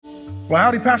Well,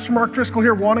 howdy, Pastor Mark Driscoll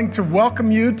here, wanting to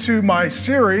welcome you to my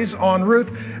series on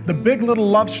Ruth, the Big Little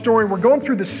Love Story. We're going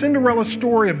through the Cinderella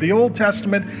story of the Old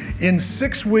Testament in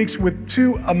 6 weeks with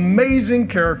two amazing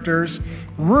characters.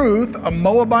 Ruth, a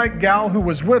Moabite gal who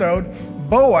was widowed,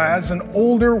 Boaz, an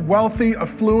older, wealthy,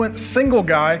 affluent, single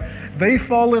guy. They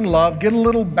fall in love, get a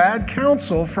little bad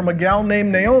counsel from a gal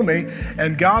named Naomi,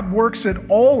 and God works it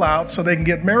all out so they can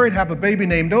get married, have a baby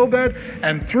named Obed,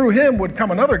 and through him would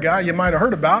come another guy you might have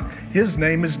heard about. His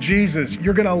name is Jesus.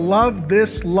 You're going to love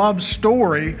this love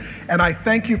story, and I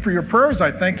thank you for your prayers.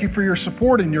 I thank you for your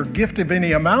support and your gift of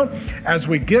any amount as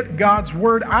we get God's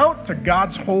word out to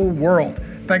God's whole world.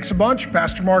 Thanks a bunch.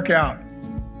 Pastor Mark out.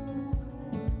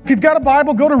 If you've got a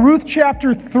Bible, go to Ruth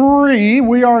chapter 3.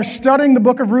 We are studying the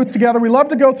book of Ruth together. We love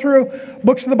to go through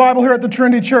books of the Bible here at the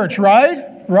Trinity Church, right?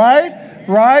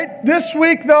 This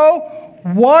week, though,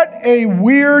 what a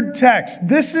weird text.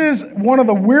 This is one of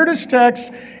the weirdest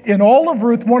texts in all of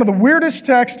Ruth, one of the weirdest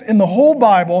texts in the whole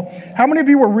Bible. How many of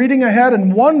you were reading ahead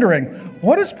and wondering,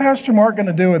 what is Pastor Mark going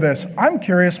to do with this? I'm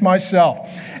curious myself.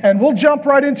 And we'll jump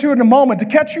right into it in a moment. To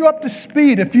catch you up to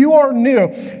speed, if you are new,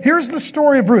 here's the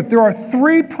story of Ruth. There are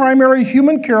three primary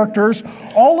human characters,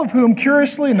 all of whom,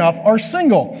 curiously enough, are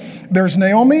single. There's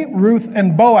Naomi, Ruth,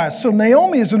 and Boaz. So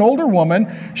Naomi is an older woman.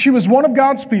 She was one of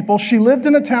God's people. She lived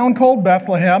in a town called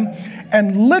Bethlehem.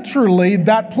 And literally,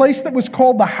 that place that was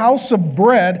called the House of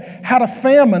Bread had a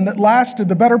famine that lasted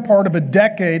the better part of a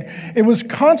decade. It was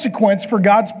consequence for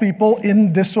God's people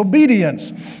in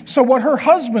disobedience. So what her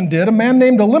husband did, a man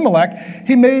named Elimelech,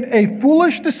 he made a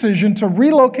foolish decision to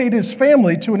relocate his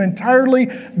family to an entirely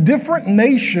different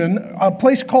nation, a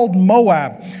place called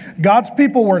Moab. God's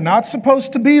people were not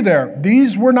supposed to be there.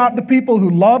 These were not the people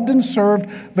who loved and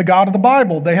served the God of the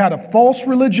Bible. They had a false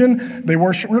religion. They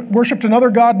worshiped another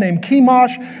god named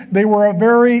Chemosh. They were a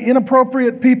very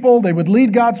inappropriate people. They would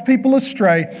lead God's people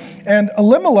astray. And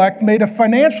Elimelech made a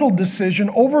financial decision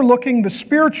overlooking the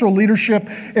spiritual leadership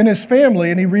in his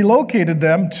family, and he relocated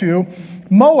them to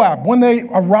Moab. When they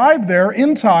arrived there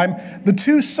in time, the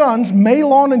two sons,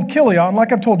 Mahlon and Chilion,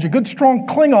 like I've told you, good strong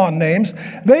Klingon names,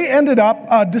 they ended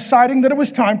up deciding that it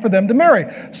was time for them to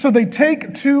marry. So they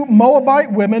take two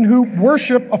Moabite women who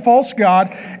worship a false god,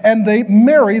 and they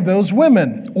marry those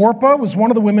women. Orpah was one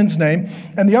of the women's name,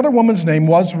 and the other woman's name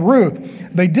was Ruth.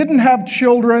 They didn't have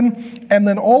children, and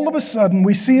then all of a sudden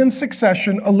we see in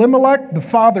succession Elimelech, the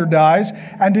father, dies,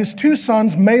 and his two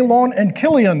sons, Mahlon and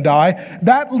Chilion, die.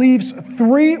 That leaves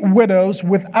three widows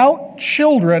without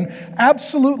children,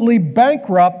 absolutely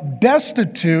bankrupt,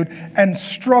 destitute, and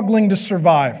struggling to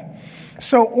survive.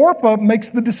 So Orpah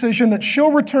makes the decision that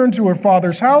she'll return to her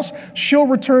father's house. She'll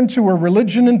return to her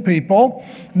religion and people.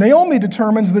 Naomi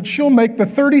determines that she'll make the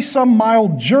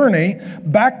 30-some-mile journey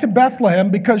back to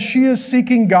Bethlehem because she is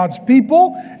seeking God's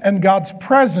people and God's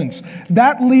presence.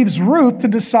 That leaves Ruth to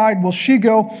decide, will she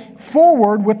go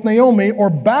forward with Naomi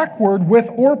or backward with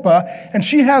Orpah? And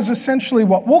she has essentially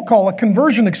what we'll call a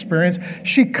conversion experience.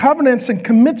 She covenants and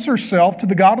commits herself to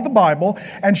the God of the Bible,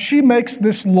 and she makes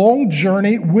this long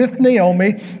journey with Naomi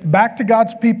back to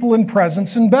God's people and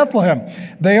presence in Bethlehem.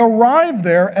 They arrive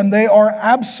there, and they are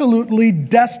absolutely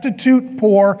destitute,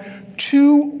 poor,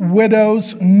 two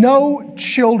widows, no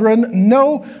children,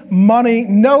 no money,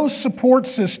 no support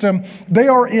system. They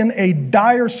are in a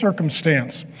dire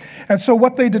circumstance. And so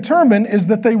what they determine is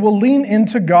that they will lean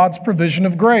into God's provision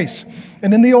of grace.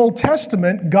 And in the Old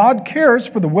Testament, God cares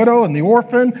for the widow and the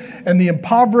orphan and the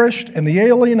impoverished and the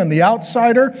alien and the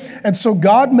outsider. And so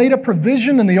God made a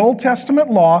provision in the Old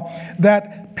Testament law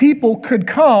that people could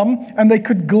come and they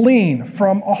could glean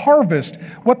from a harvest.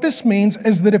 What this means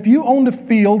is that if you owned a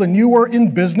field and you were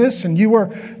in business and you were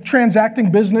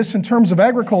transacting business in terms of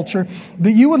agriculture,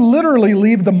 that you would literally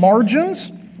leave the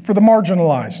margins for the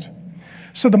marginalized.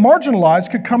 So the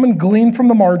marginalized could come and glean from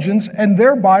the margins and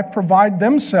thereby provide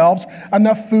themselves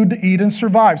enough food to eat and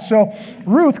survive. So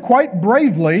Ruth quite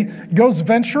bravely goes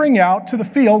venturing out to the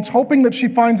fields, hoping that she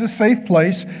finds a safe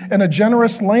place and a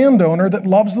generous landowner that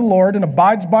loves the Lord and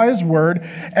abides by his word.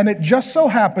 And it just so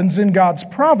happens in God's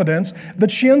providence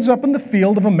that she ends up in the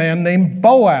field of a man named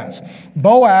Boaz.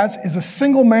 Boaz is a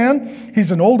single man.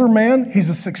 He's an older man. He's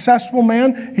a successful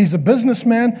man. He's a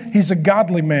businessman. He's a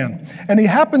godly man. And he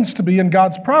happens to be in God's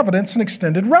God's providence, an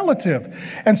extended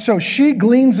relative. And so she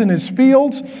gleans in his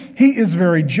fields. He is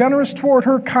very generous toward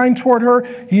her, kind toward her.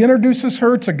 He introduces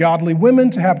her to godly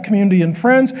women to have community and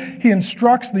friends. He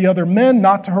instructs the other men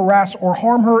not to harass or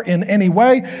harm her in any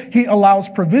way. He allows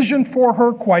provision for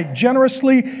her quite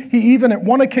generously. He even at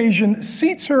one occasion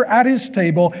seats her at his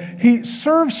table. He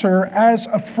serves her as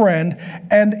a friend,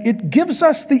 and it gives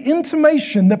us the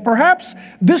intimation that perhaps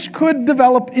this could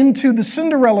develop into the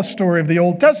Cinderella story of the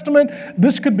Old Testament.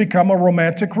 This could become a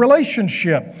romantic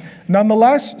relationship.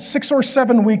 Nonetheless, 6 or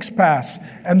 7 weeks pass,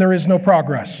 and there is no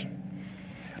progress.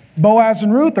 Boaz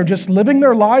and Ruth are just living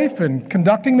their life and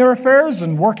conducting their affairs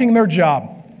and working their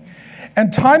job.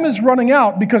 And time is running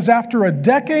out because after a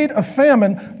decade of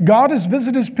famine, God has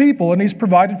visited his people and he's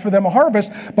provided for them a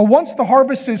harvest. But once the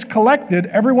harvest is collected,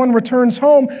 everyone returns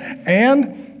home,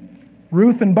 and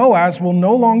Ruth and Boaz will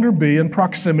no longer be in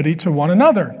proximity to one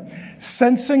another.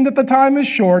 Sensing that the time is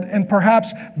short and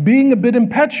perhaps being a bit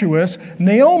impetuous,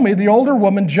 Naomi, the older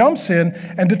woman, jumps in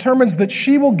and determines that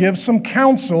she will give some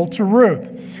counsel to Ruth.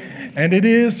 And it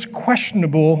is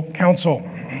questionable counsel.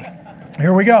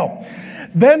 Here we go.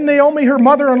 Then Naomi, her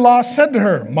mother-in-law, said to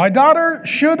her, "My daughter,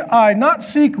 should I not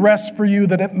seek rest for you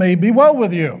that it may be well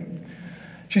with you?"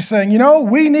 She's saying,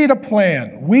 we need a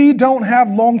plan. We don't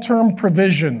have long-term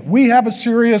provision. We have a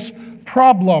serious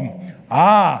problem.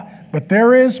 But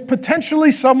there is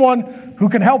potentially someone who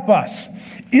can help us.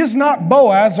 Is not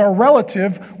Boaz our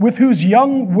relative with whose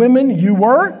young women you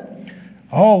were?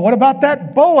 Oh, what about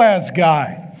that Boaz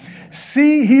guy?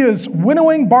 See, he is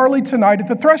winnowing barley tonight at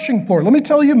the threshing floor. Let me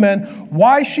tell you, men,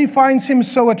 why she finds him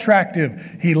so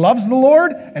attractive. He loves the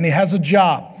Lord and he has a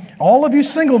job. All of you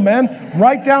single men,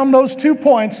 write down those 2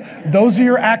 points. Those are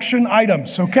your action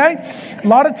items, okay? A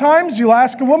lot of times you'll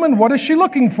ask a woman, what is she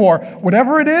looking for?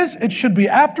 Whatever it is, it should be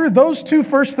after those 2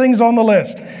 first things on the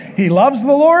list. He loves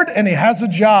the Lord and he has a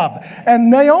job. And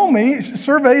Naomi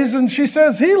surveys and she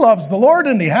says he loves the Lord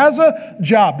and he has a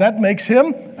job. That makes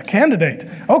him a candidate.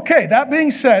 Okay, that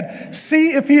being said,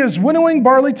 see if he is winnowing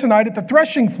barley tonight at the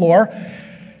threshing floor.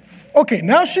 Okay,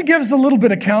 now she gives a little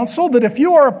bit of counsel that if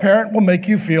you are a parent will make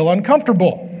you feel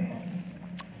uncomfortable.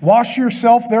 Wash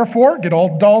yourself, therefore, get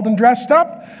all dolled and dressed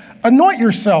up. Anoint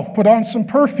yourself, put on some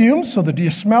perfume so that you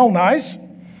smell nice.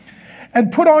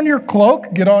 And put on your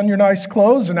cloak, get on your nice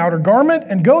clothes and outer garment,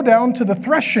 and go down to the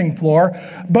threshing floor.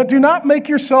 But do not make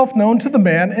yourself known to the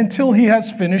man until he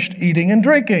has finished eating and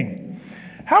drinking.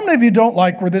 How many of you don't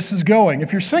like where this is going?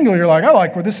 If you're single, you're like, I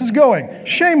like where this is going.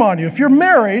 Shame on you. If you're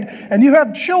married and you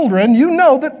have children, you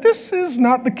know that this is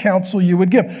not the counsel you would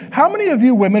give. How many of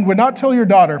you women would not tell your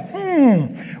daughter,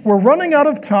 we're running out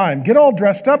of time. Get all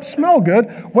dressed up, smell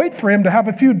good, wait for him to have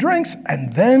a few drinks,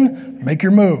 and then make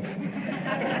your move.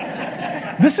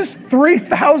 This is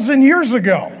 3,000 years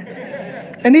ago.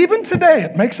 And even today,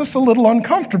 it makes us a little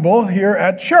uncomfortable here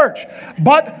at church.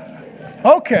 But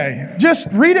okay,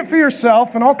 just read it for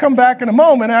yourself, and I'll come back in a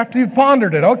moment after you've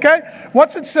pondered it, okay?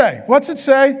 What's it say? What's it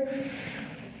say?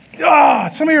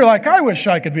 Some of you are like, I wish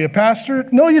I could be a pastor.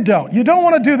 No, you don't. You don't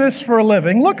want to do this for a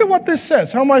living. Look at what this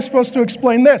says. How am I supposed to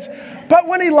explain this? But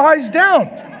when he lies down.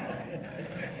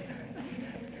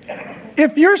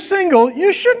 If you're single,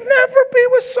 you should never be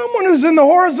with someone who's in the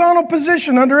horizontal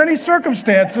position under any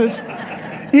circumstances.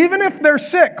 Even if they're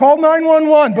sick, call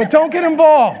 911, but don't get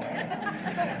involved.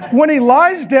 When he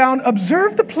lies down,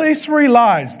 observe the place where he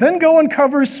lies. Then go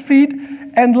uncover his feet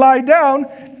and lie down.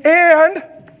 And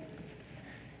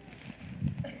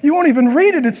you won't even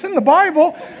read it. It's in the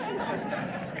Bible.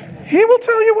 He will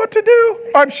tell you what to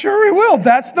do. I'm sure he will.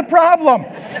 That's the problem.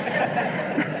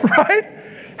 Right?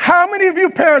 How many of you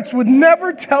parents would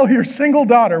never tell your single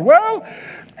daughter, well,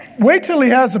 wait till he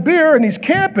has a beer and he's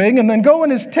camping, and then go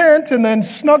in his tent and then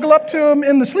snuggle up to him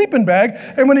in the sleeping bag,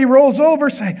 and when he rolls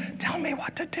over, say, tell me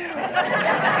what to do.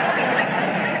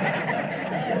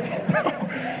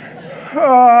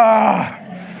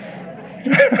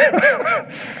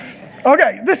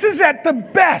 Okay, this is at the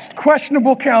best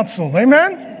questionable counsel.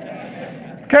 Amen?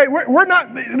 Okay,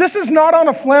 this is not on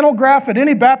a flannel graph at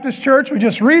any Baptist church. We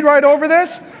just read right over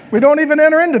this. We don't even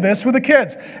enter into this with the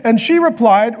kids. And she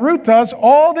replied, Ruth does,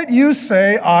 all that you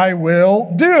say I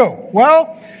will do.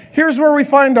 Well, here's where we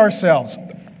find ourselves.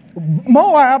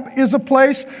 Moab is a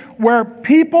place where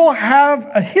people have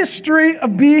a history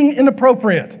of being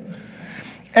inappropriate.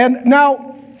 And now,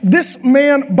 this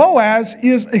man, Boaz,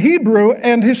 is a Hebrew,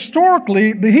 and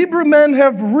historically, the Hebrew men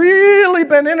have really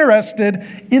been interested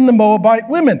in the Moabite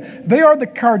women. They are the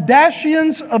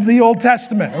Kardashians of the Old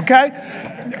Testament, okay?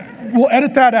 We'll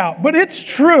edit that out. But it's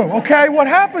true, okay? What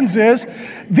happens is,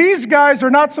 these guys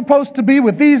are not supposed to be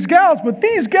with these gals, but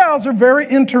these gals are very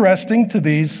interesting to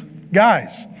these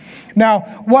guys. Now,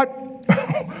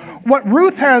 what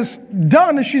Ruth has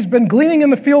done is she's been gleaning in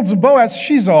the fields of Boaz.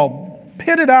 She's all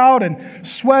pitted out and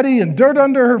sweaty and dirt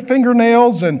under her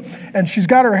fingernails, and she's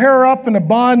got her hair up in a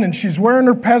bun, and she's wearing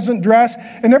her peasant dress.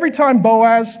 And every time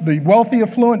Boaz, the wealthy,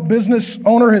 affluent business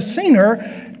owner, has seen her,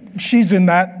 she's in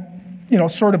that,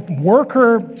 sort of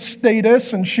worker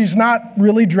status, and she's not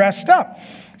really dressed up.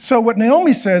 So what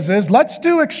Naomi says is, let's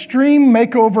do Extreme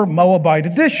Makeover Moabite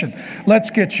Edition. Let's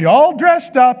get you all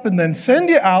dressed up and then send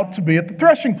you out to be at the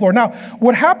threshing floor. Now,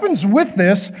 what happens with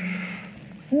this,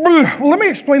 well, let me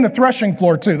explain the threshing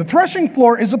floor too. The threshing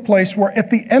floor is a place where at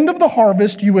the end of the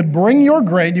harvest, you would bring your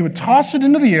grain, you would toss it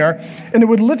into the air, and it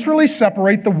would literally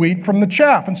separate the wheat from the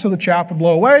chaff. And so the chaff would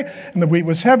blow away, and the wheat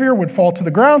was heavier, would fall to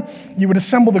the ground. You would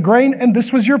assemble the grain, and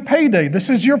this was your payday. This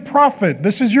is your profit.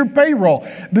 This is your payroll.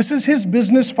 This is his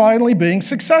business finally being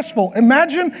successful.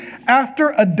 Imagine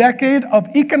after a decade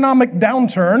of economic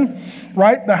downturn,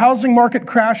 right? The housing market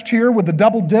crashed here with the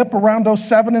double dip around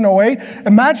 07 and 08.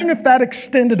 Imagine if that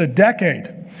extended a decade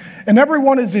and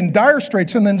everyone is in dire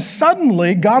straits, and then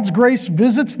suddenly God's grace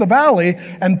visits the valley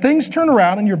and things turn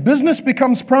around and your business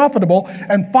becomes profitable,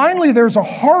 and finally there's a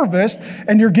harvest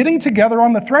and you're getting together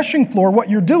on the threshing floor. What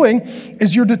you're doing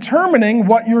is you're determining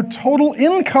what your total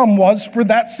income was for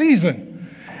that season.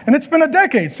 And it's been a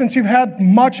decade since you've had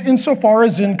much insofar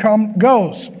as income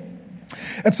goes.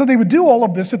 And so they would do all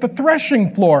of this at the threshing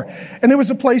floor. And it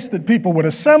was a place that people would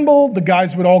assemble. The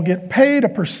guys would all get paid a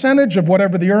percentage of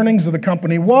whatever the earnings of the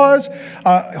company was.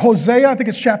 Hosea, I think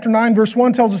it's chapter 9, verse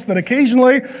 1, tells us that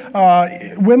occasionally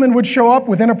women would show up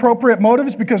with inappropriate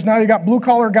motives because now you got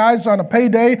blue-collar guys on a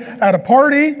payday at a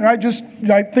party. Right? Just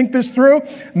think this through.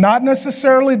 Not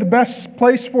necessarily the best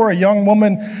place for a young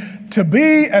woman to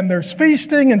be, and there's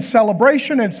feasting and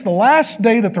celebration. It's the last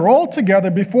day that they're all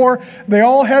together before they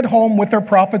all head home with their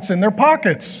profits in their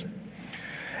pockets.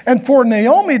 And for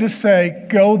Naomi to say,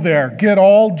 go there, get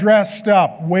all dressed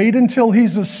up, wait until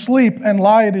he's asleep and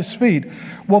lie at his feet.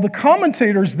 Well, the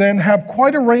commentators then have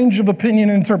quite a range of opinion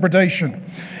and interpretation.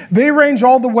 They range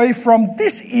all the way from,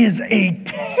 this is a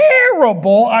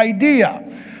terrible idea.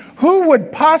 Who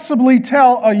would possibly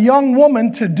tell a young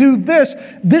woman to do this?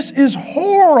 This is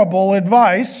horrible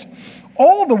advice,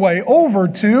 all the way over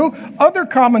to other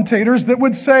commentators that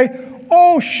would say,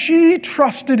 oh, she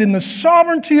trusted in the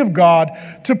sovereignty of God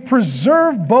to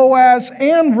preserve Boaz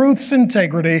and Ruth's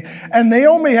integrity. And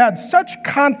Naomi had such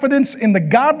confidence in the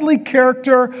godly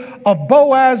character of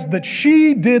Boaz that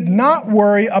she did not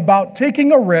worry about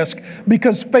taking a risk,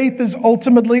 because faith is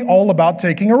ultimately all about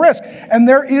taking a risk. And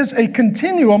there is a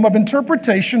continuum of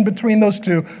interpretation between those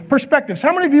two perspectives.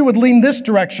 How many of you would lean this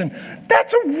direction?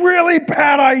 That's a really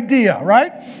bad idea,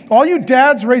 right? All you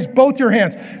dads, raise both your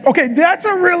hands. Okay, that's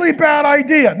a really bad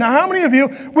idea. Now, how many of you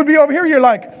would be over here? You're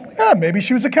like, yeah, maybe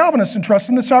she was a Calvinist and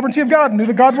trusted in the sovereignty of God and knew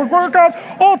that God would work out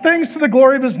all things to the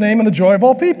glory of his name and the joy of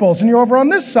all peoples. And you're over on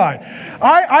this side.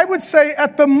 I would say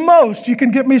at the most, you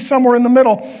can get me somewhere in the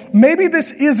middle. Maybe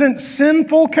this isn't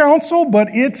sinful counsel, but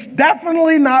it's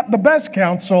definitely not the best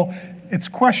counsel. It's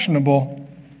questionable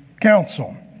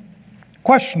counsel.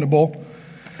 Questionable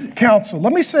counsel.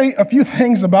 Let me say a few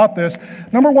things about this.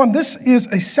 Number one, this is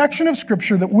a section of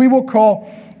Scripture that we will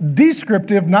call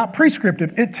descriptive, not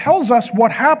prescriptive. It tells us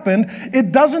what happened.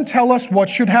 It doesn't tell us what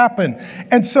should happen.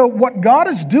 And so what God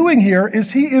is doing here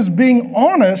is he is being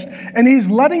honest, and he's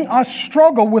letting us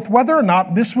struggle with whether or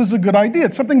not this was a good idea.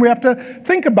 It's something we have to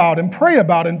think about and pray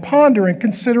about and ponder and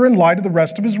consider in light of the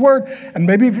rest of his word. And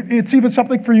maybe it's even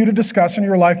something for you to discuss in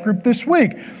your life group this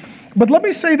week. But let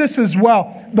me say this as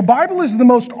well. The Bible is the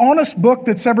most honest book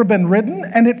that's ever been written,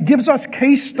 and it gives us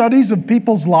case studies of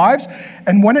people's lives.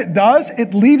 And when it does,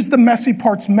 it leaves the messy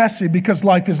parts messy, because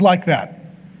life is like that.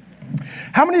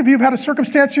 How many of you have had a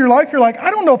circumstance in your life, you're like,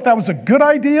 I don't know if that was a good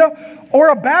idea or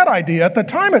a bad idea. At the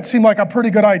time, it seemed like a pretty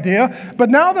good idea. But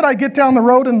now that I get down the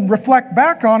road and reflect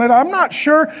back on it, I'm not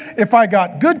sure if I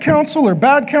got good counsel or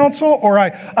bad counsel, or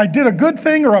I did a good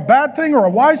thing or a bad thing or a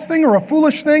wise thing or a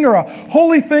foolish thing or a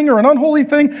holy thing or an unholy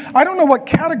thing. I don't know what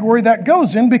category that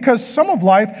goes in, because some of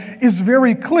life is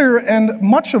very clear and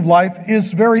much of life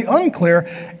is very unclear.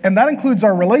 And that includes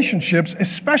our relationships,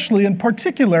 especially and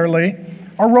particularly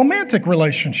our romantic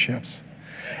relationships.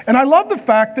 And I love the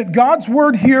fact that God's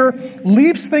word here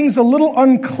leaves things a little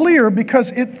unclear,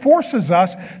 because it forces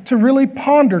us to really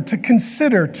ponder, to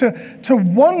consider, to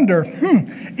wonder,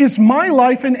 is my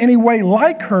life in any way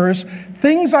like hers?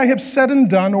 Things I have said and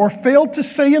done or failed to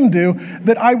say and do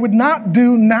that I would not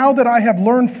do now that I have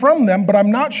learned from them, but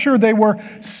I'm not sure they were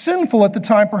sinful at the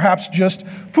time, perhaps just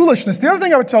foolishness. The other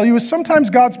thing I would tell you is sometimes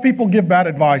God's people give bad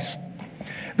advice.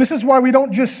 This is why we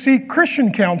don't just seek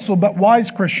Christian counsel, but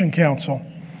wise Christian counsel.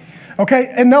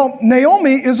 Okay, and now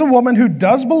Naomi is a woman who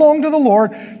does belong to the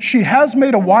Lord. She has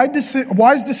made a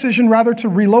wise decision rather to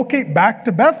relocate back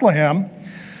to Bethlehem.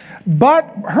 But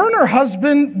her and her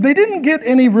husband, they didn't get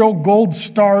any real gold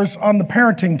stars on the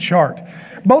parenting chart.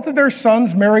 Both of their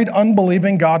sons married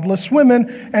unbelieving, godless women.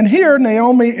 And here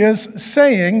Naomi is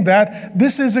saying that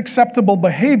this is acceptable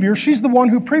behavior. She's the one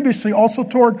who previously also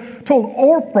told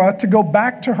Orpah to go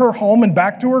back to her home and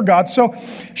back to her God. So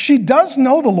she does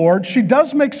know the Lord. She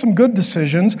does make some good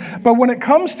decisions. But when it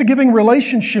comes to giving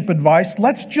relationship advice,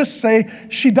 let's just say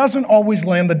she doesn't always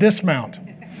land the dismount.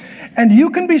 And you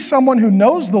can be someone who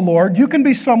knows the Lord, you can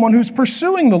be someone who's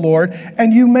pursuing the Lord,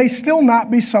 and you may still not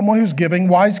be someone who's giving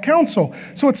wise counsel.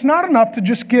 So it's not enough to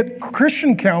just get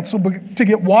Christian counsel, but to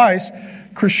get wise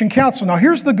Christian counsel. Now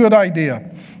here's the good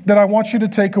idea that I want you to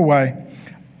take away.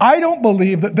 I don't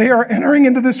believe that they are entering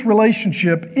into this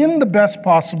relationship in the best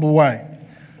possible way.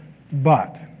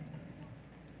 But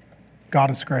God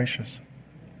is gracious.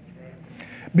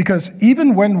 Because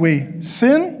even when we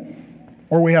sin,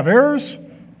 or we have errors,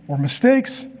 or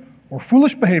mistakes, or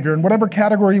foolish behavior, in whatever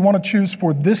category you want to choose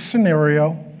for this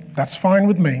scenario, that's fine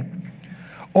with me.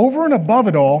 Over and above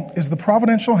it all is the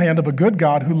providential hand of a good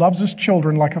God who loves his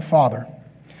children like a father.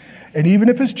 And even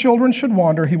if his children should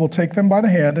wander, he will take them by the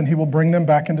hand and he will bring them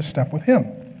back into step with him.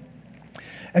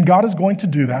 And God is going to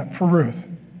do that for Ruth.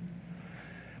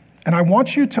 And I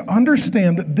want you to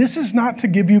understand that this is not to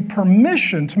give you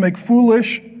permission to make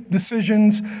foolish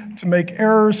decisions, to make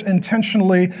errors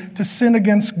intentionally, to sin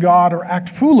against God or act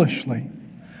foolishly.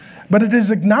 But it is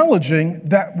acknowledging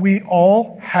that we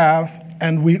all have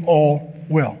and we all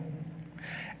will.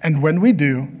 And when we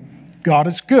do, God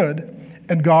is good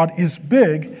and God is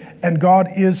big and God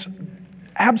is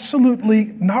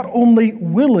absolutely not only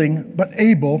willing but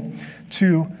able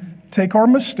to take our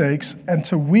mistakes and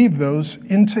to weave those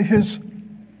into his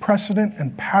precedent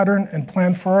and pattern and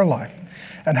plan for our life.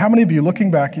 And how many of you, looking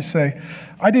back, you say,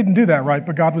 I didn't do that right,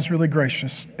 but God was really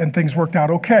gracious and things worked out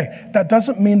okay. That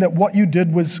doesn't mean that what you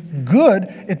did was good.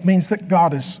 It means that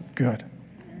God is good.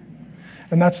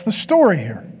 And that's the story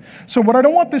here. So what I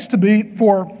don't want this to be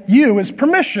for you is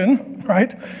permission,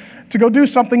 right, to go do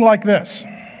something like this.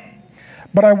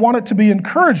 But I want it to be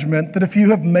encouragement that if you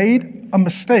have made a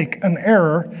mistake, an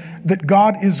error, that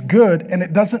God is good and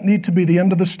it doesn't need to be the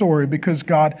end of the story because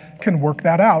God can work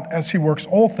that out as he works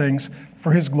all things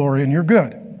for his glory and your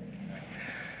good.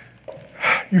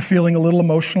 You're feeling a little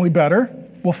emotionally better?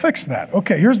 We'll fix that.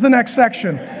 Okay, here's the next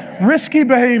section. Risky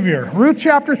behavior. Ruth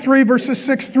chapter 3, verses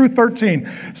 6 through 13.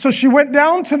 So she went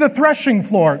down to the threshing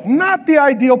floor, not the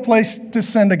ideal place to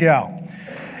send a gal,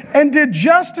 and did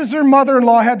just as her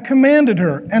mother-in-law had commanded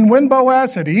her. And when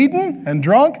Boaz had eaten and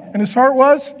drunk, and his heart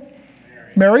was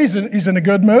merry, he's in a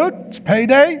good mood, it's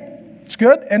payday, it's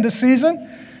good, end of season,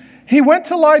 he went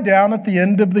to lie down at the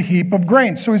end of the heap of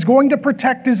grain. So he's going to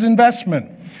protect his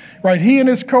investment. Right, he and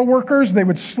his co-workers, they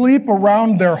would sleep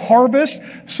around their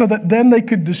harvest so that then they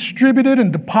could distribute it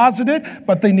and deposit it,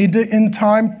 but they need to, in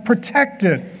time, protect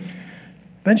it.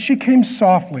 Then she came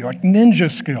softly, like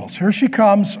ninja skills. Here she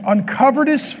comes, uncovered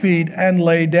his feet and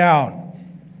lay down.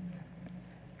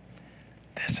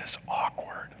 This is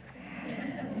awkward.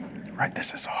 Right,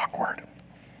 this is awkward.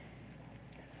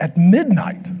 At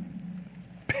midnight,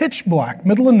 pitch black,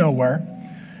 middle of nowhere,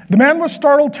 the man was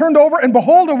startled, turned over, and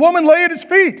behold, a woman lay at his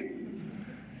feet.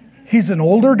 He's an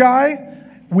older guy.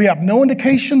 We have no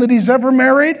indication that he's ever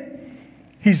married.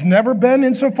 He's never been,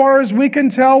 insofar as we can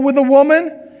tell, with a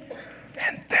woman.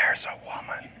 And there's a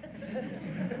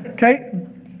woman. Okay?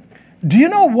 Do you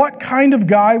know what kind of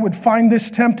guy would find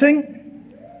this tempting?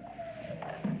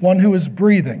 One who is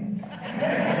breathing.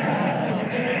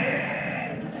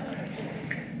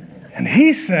 And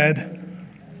he said,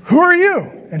 "Who are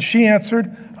you?" And she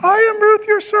answered, "I am Ruth,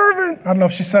 your servant." I don't know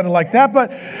if she said it like that,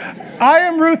 but I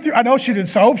am Ruth. I know she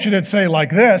didn't. I hope she didn't say it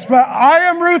like this, but I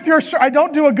am Ruth, your servant. I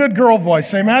don't do a good girl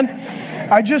voice, amen?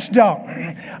 I just don't.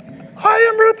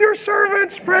 I am Ruth, your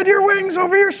servant. Spread your wings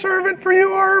over your servant, for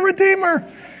you are a redeemer.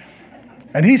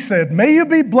 And he said, "May you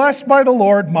be blessed by the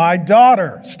Lord, my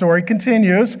daughter." Story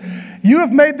continues. "You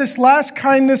have made this last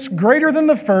kindness greater than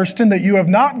the first, in that you have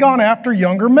not gone after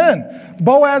younger men."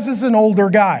 Boaz is an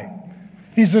older guy.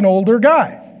 He's an older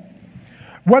guy,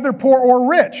 whether poor or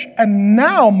rich. "And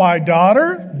now, my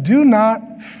daughter, do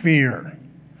not fear.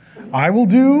 I will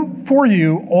do for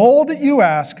you all that you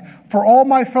ask, for all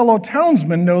my fellow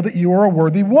townsmen know that you are a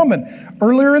worthy woman."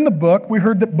 Earlier in the book, we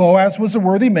heard that Boaz was a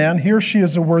worthy man. Here she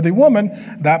is a worthy woman.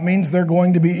 That means they're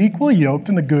going to be equally yoked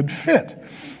in a good fit.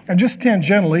 And just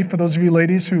tangentially, for those of you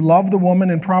ladies who love the woman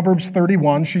in Proverbs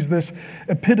 31, she's this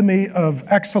epitome of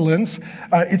excellence.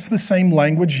 It's the same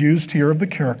language used here of the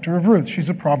character of Ruth. She's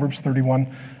a Proverbs 31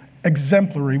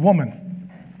 exemplary woman.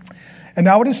 And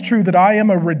now it is true that I am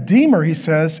a redeemer, he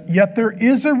says, yet there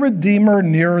is a redeemer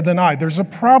nearer than I. There's a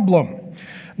problem.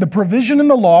 The provision in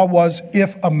the law was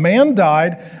if a man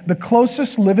died, the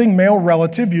closest living male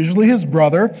relative, usually his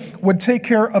brother, would take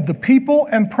care of the people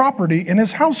and property in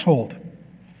his household.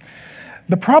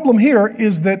 The problem here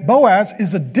is that Boaz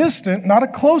is a distant, not a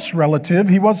close relative.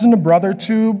 He wasn't a brother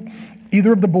to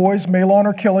either of the boys, Mahlon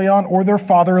or Chilion, or their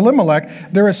father Elimelech.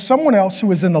 There is someone else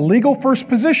who is in the legal first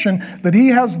position that he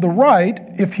has the right,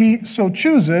 if he so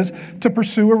chooses, to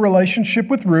pursue a relationship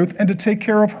with Ruth and to take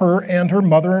care of her and her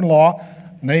mother-in-law,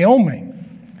 Naomi.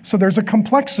 So there's a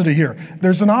complexity here.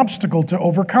 There's an obstacle to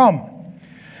overcome.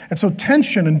 And so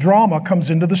tension and drama comes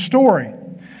into the story.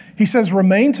 He says,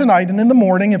 remain tonight, and in the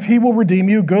morning, if he will redeem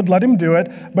you, good, let him do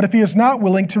it. But if he is not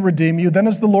willing to redeem you, then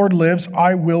as the Lord lives,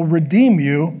 I will redeem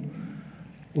you.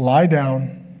 Lie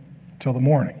down till the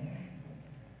morning.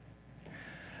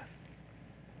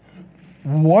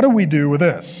 What do we do with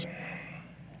this?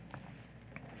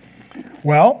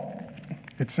 Well,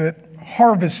 it's at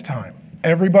harvest time.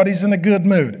 Everybody's in a good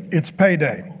mood. It's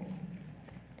payday.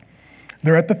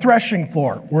 They're at the threshing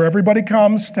floor where everybody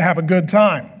comes to have a good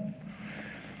time.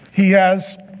 He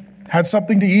has had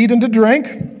something to eat and to drink.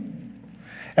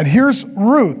 And here's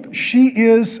Ruth. She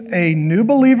is a new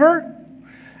believer.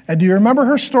 And do you remember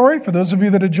her story? For those of you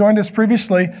that had joined us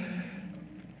previously,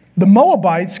 the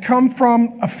Moabites come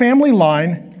from a family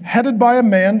line headed by a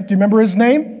man. Do you remember his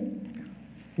name?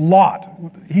 Lot.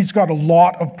 He's got a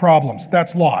lot of problems.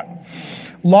 That's Lot.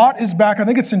 Lot is back, I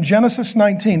think it's in Genesis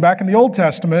 19, back in the Old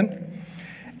Testament.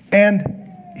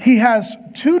 And he has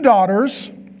two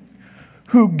daughters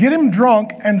who get him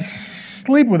drunk and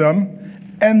sleep with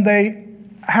him, and they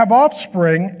have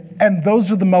offspring, and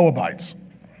those are the Moabites.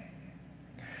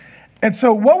 And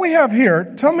so what we have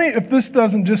here, tell me if this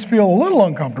doesn't just feel a little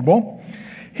uncomfortable.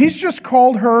 He's just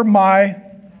called her my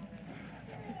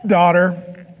daughter.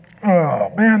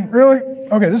 Oh, man, really?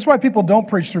 Okay, this is why people don't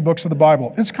preach through books of the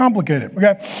Bible. It's complicated,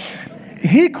 okay?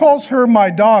 He calls her my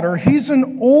daughter. He's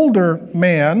an older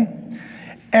man,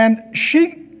 and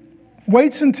she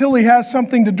waits until he has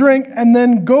something to drink and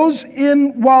then goes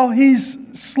in while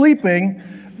he's sleeping.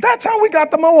 That's how we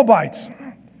got the Moabites.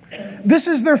 This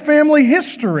is their family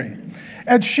history.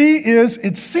 And she is,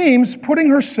 it seems, putting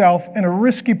herself in a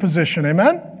risky position.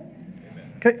 Amen?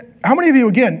 Okay. How many of you,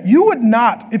 again, you would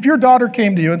not, if your daughter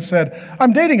came to you and said,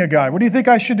 I'm dating a guy, what do you think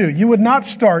I should do? You would not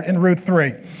start in Ruth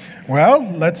 3.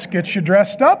 Well, let's get you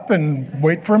dressed up and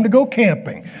wait for him to go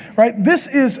camping, right? This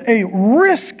is a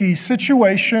risky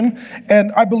situation,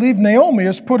 and I believe Naomi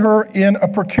has put her in a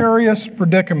precarious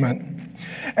predicament.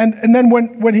 And then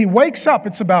when he wakes up,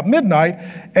 it's about midnight,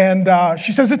 and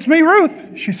she says, it's me,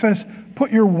 Ruth. She says,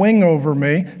 put your wing over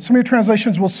me. Some of your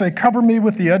translations will say, cover me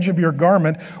with the edge of your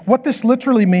garment. What this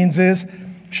literally means is,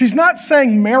 she's not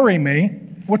saying marry me.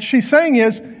 What she's saying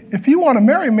is, if you want to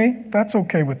marry me, that's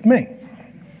okay with me.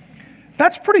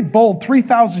 That's pretty bold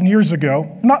 3,000 years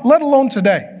ago, not let alone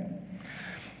today.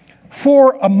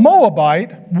 For a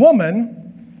Moabite woman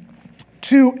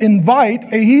to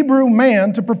invite a Hebrew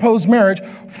man to propose marriage,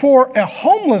 for a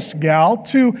homeless gal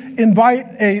to invite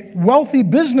a wealthy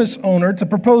business owner to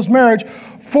propose marriage,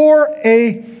 for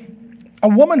a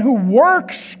woman who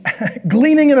works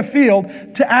gleaning in a field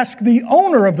to ask the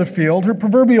owner of the field, her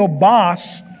proverbial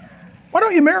boss, why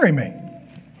don't you marry me?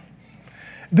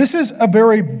 This is a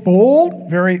very bold,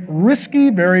 very risky,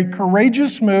 very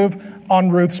courageous move on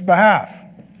Ruth's behalf.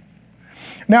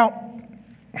 Now,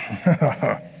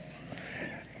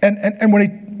 and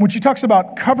when she talks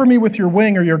about cover me with your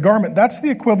wing or your garment, that's the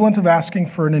equivalent of asking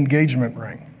for an engagement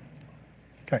ring.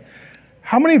 Okay.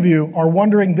 How many of you are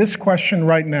wondering this question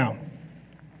right now?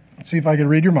 Let's see if I can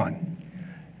read your mind.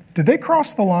 Did they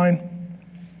cross the line?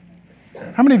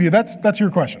 How many of you, that's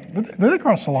your question. Did they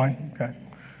cross the line? Okay.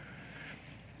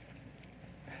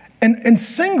 And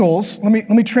singles, let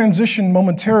me transition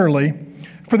momentarily.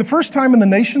 For the first time in the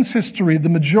nation's history, the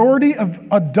majority of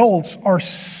adults are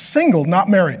single, not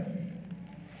married.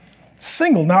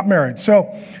 Single, not married.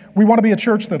 So we want to be a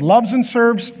church that loves and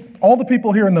serves all the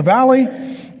people here in the valley,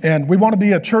 and we want to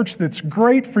be a church that's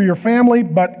great for your family,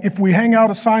 but if we hang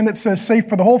out a sign that says safe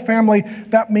for the whole family,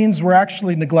 that means we're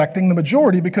actually neglecting the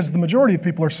majority, because the majority of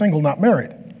people are single, not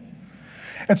married.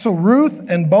 And so Ruth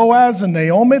and Boaz and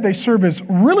Naomi, they serve as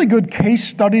really good case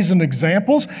studies and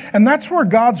examples. And that's where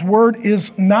God's word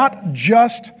is not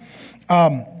just,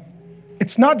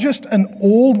 it's not just an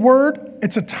old word,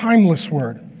 it's a timeless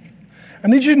word. I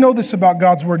need you to know this about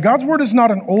God's word. God's word is not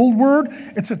an old word.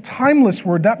 It's a timeless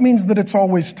word. That means that it's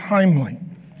always timely.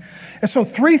 And so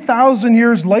 3,000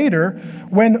 years later,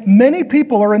 when many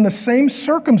people are in the same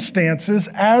circumstances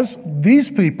as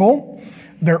these people,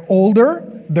 they're older,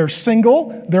 they're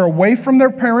single, they're away from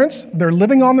their parents, they're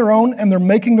living on their own, and they're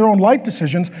making their own life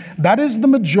decisions. That is the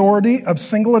majority of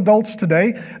single adults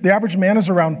today. The average man is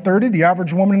around 30. The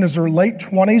average woman is in her late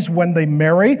 20s when they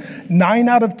marry. 9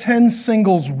 out of 10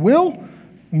 singles will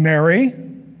marry.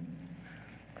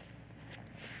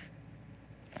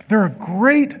 They're a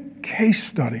great case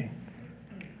study.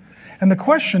 And the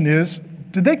question is,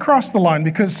 did they cross the line?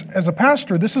 Because as a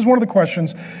pastor, this is one of the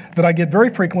questions that I get very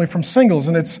frequently from singles,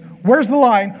 and it's, where's the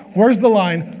line? Where's the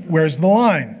line? Where's the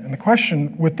line? And the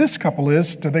question with this couple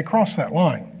is, did they cross that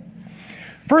line?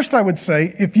 First, I would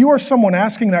say, if you are someone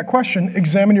asking that question,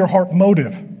 examine your heart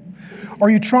motive. Are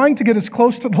you trying to get as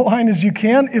close to the line as you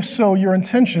can? If so, your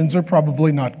intentions are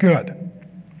probably not good.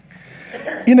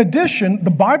 In addition,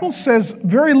 the Bible says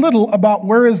very little about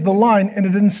where is the line, and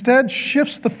it instead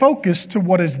shifts the focus to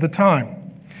what is the time.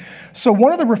 So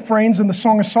one of the refrains in the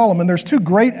Song of Solomon, there's 2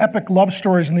 great epic love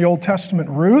stories in the Old Testament,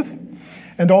 Ruth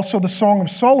and also the Song of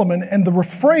Solomon. And the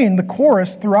refrain, the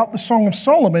chorus throughout the Song of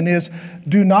Solomon is,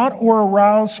 do not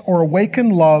arouse or awaken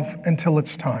love until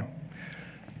it's time.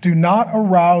 Do not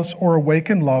arouse or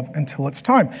awaken love until it's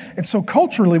time. And so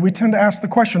culturally, we tend to ask the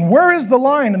question, where is the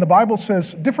line? And the Bible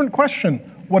says, different question,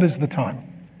 what is the time?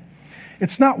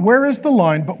 It's not where is the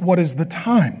line, but what is the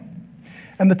time?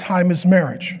 And the time is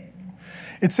marriage.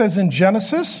 It says in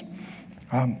Genesis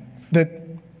that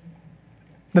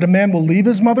a man will leave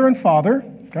his mother and father.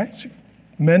 Okay? So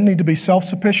men need to be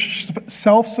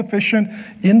self-sufficient,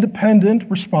 independent,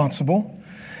 responsible,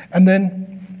 and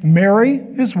then marry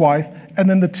his wife, and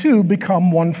then the two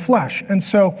become one flesh. And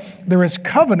so there is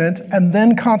covenant and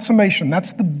then consummation.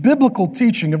 That's the biblical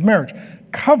teaching of marriage.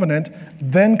 Covenant,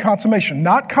 then consummation.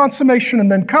 Not consummation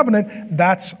and then covenant.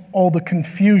 That's all the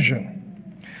confusion.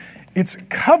 It's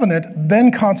covenant,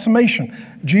 then consummation.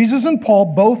 Jesus and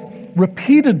Paul both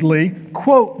repeatedly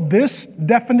quote this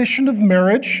definition of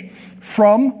marriage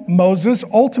from Moses,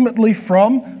 ultimately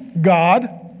from God.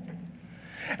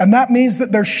 And that means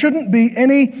that there shouldn't be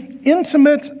any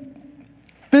intimate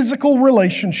physical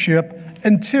relationship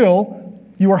until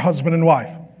you are husband and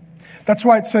wife. That's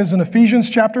why it says in Ephesians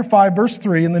chapter 5, verse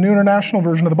 3, in the New International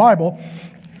Version of the Bible,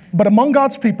 but among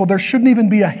God's people, there shouldn't even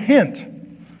be a hint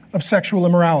of sexual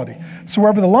immorality. So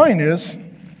wherever the line is,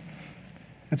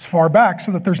 it's far back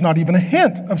so that there's not even a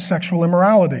hint of sexual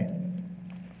immorality.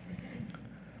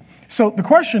 So the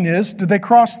question is, did they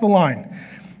cross the line?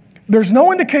 There's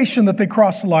no indication that they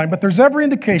crossed the line, but there's every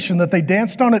indication that they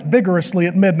danced on it vigorously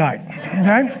at midnight.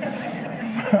 Okay?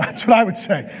 That's what I would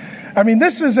say. I mean,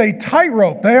 this is a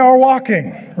tightrope they are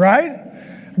walking, right?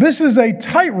 This is a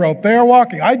tightrope they are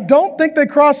walking. I don't think they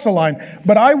crossed the line,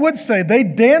 but I would say they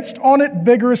danced on it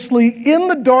vigorously in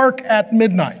the dark at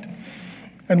midnight.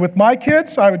 And with my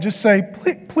kids, I would just say,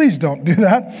 please don't do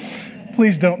that.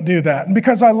 Please don't do that. And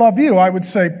because I love you, I would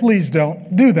say, please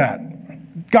don't do that.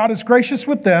 God is gracious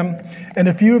with them, and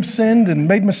if you have sinned and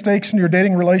made mistakes in your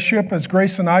dating relationship, as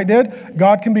Grace and I did,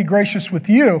 God can be gracious with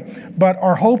you, but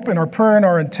our hope and our prayer and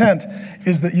our intent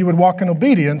is that you would walk in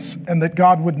obedience and that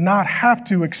God would not have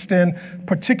to extend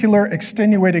particular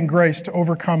extenuating grace to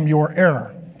overcome your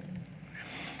error.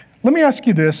 Let me ask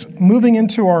you this, moving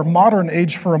into our modern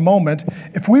age for a moment,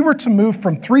 if we were to move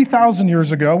from 3,000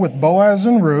 years ago with Boaz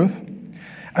and Ruth,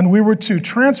 and we were to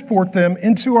transport them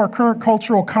into our current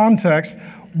cultural context,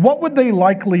 what would they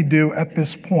likely do at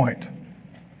this point?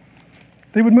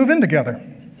 They would move in together.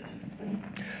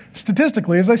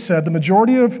 Statistically, as I said, the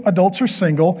majority of adults are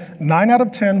single, 9 out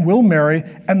of 10 will marry,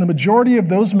 and the majority of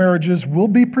those marriages will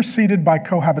be preceded by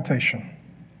cohabitation.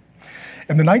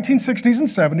 In the 1960s and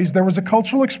 70s, there was a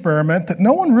cultural experiment that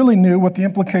no one really knew what the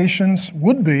implications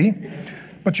would be,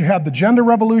 but you had the gender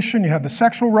revolution, you had the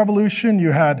sexual revolution,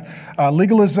 you had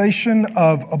legalization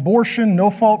of abortion,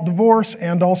 no-fault divorce,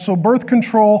 and also birth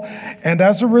control. And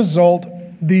as a result,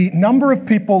 the number of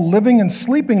people living and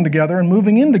sleeping together and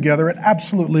moving in together, it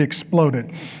absolutely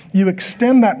exploded. You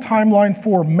extend that timeline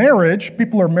for marriage,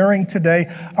 people are marrying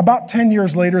today about 10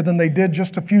 years later than they did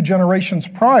just a few generations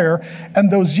prior, and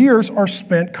those years are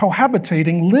spent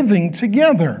cohabitating, living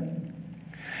together.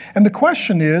 And the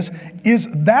question is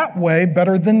that way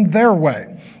better than their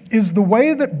way? Is the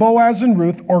way that Boaz and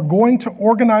Ruth are going to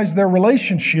organize their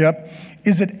relationship,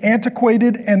 is it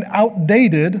antiquated and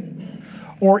outdated,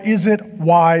 or is it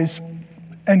wise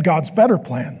and God's better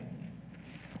plan?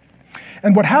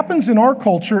 And what happens in our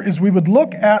culture is we would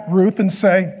look at Ruth and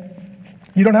say,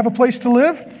 you don't have a place to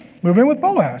live? Move in with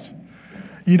Boaz.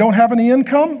 You don't have any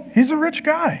income? He's a rich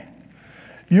guy.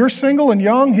 You're single and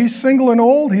young, he's single and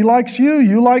old, he likes you,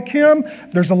 you like him.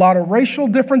 There's a lot of racial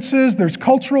differences, there's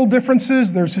cultural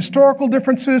differences, there's historical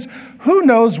differences. Who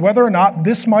knows whether or not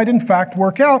this might in fact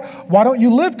work out? Why don't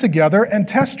you live together and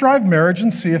test drive marriage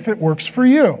and see if it works for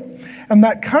you? And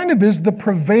that kind of is the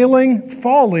prevailing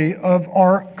folly of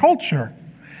our culture.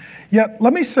 Yet,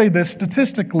 let me say this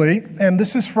statistically, and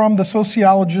this is from the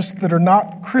sociologists that are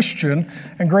not Christian,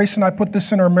 and Grace and I put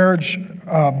this in our marriage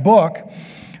book,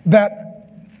 that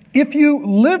if you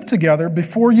live together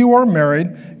before you are married,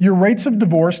 your rates of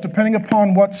divorce, depending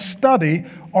upon what study,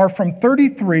 are from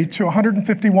 33 to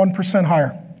 151%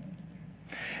 higher.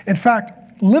 In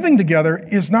fact, living together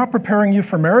is not preparing you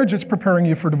for marriage, it's preparing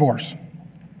you for divorce.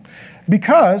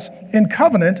 Because in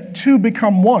covenant, two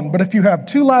become one. But if you have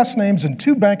two last names and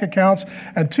two bank accounts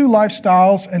and two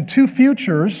lifestyles and two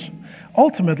futures,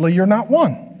 ultimately you're not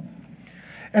one.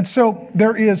 And so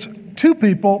there is two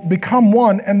people become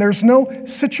one, and there's no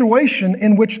situation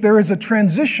in which there is a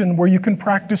transition where you can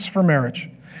practice for marriage.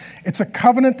 It's a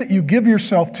covenant that you give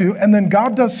yourself to, and then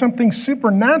God does something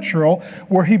supernatural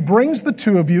where he brings the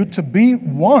two of you to be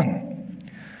one.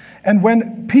 And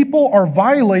when people are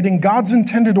violating God's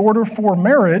intended order for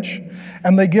marriage,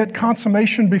 and they get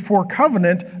consummation before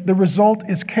covenant, the result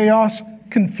is chaos,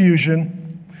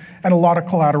 confusion, and a lot of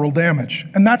collateral damage.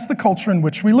 And that's the culture in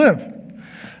which we live.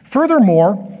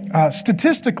 Furthermore,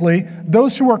 statistically,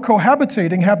 those who are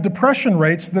cohabitating have depression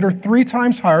rates that are 3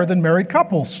 times higher than married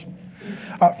couples.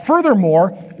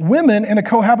 Furthermore, women in a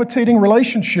cohabitating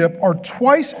relationship are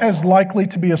twice as likely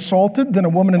to be assaulted than a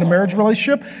woman in a marriage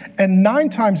relationship, and 9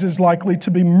 times as likely to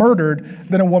be murdered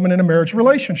than a woman in a marriage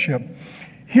relationship.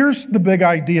 Here's the big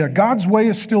idea. God's way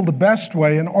is still the best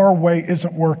way, and our way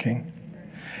isn't working.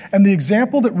 And the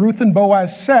example that Ruth and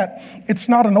Boaz set, it's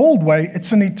not an old way,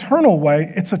 it's an eternal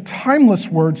way. It's a timeless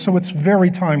word, so it's very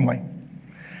timely.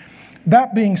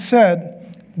 That being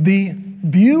said, the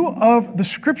view of the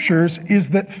scriptures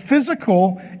is that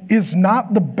physical is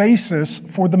not the basis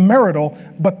for the marital,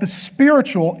 but the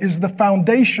spiritual is the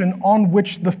foundation on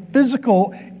which the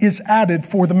physical is added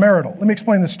for the marital. Let me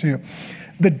explain this to you.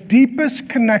 The deepest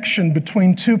connection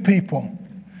between two people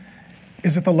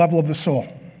is at the level of the soul.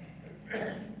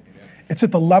 It's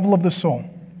at the level of the soul.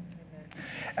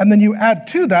 And then you add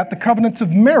to that the covenants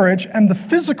of marriage and the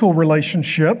physical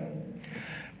relationship.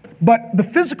 But the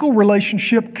physical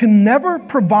relationship can never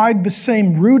provide the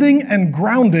same rooting and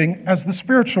grounding as the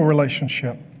spiritual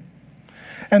relationship.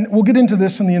 And we'll get into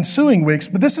this in the ensuing weeks,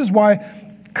 but this is why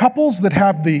couples that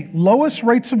have the lowest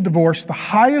rates of divorce, the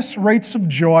highest rates of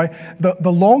joy,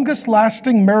 the longest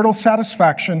lasting marital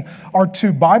satisfaction are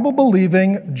two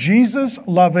Bible-believing,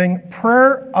 Jesus-loving,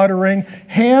 prayer-uttering,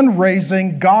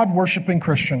 hand-raising, God-worshiping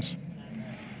Christians.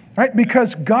 Right?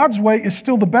 Because God's way is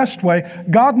still the best way.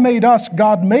 God made us,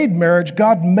 God made marriage,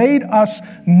 God made us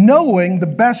knowing the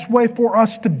best way for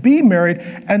us to be married,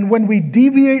 and when we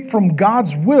deviate from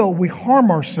God's will, we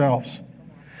harm ourselves.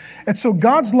 And so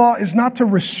God's law is not to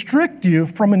restrict you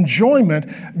from enjoyment.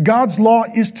 God's law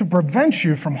is to prevent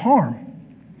you from harm.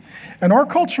 And our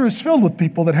culture is filled with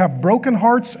people that have broken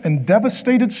hearts and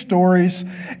devastated stories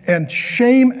and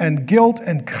shame and guilt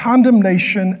and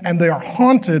condemnation, and they are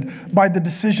haunted by the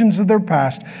decisions of their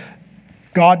past.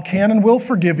 God can and will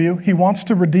forgive you. He wants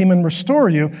to redeem and restore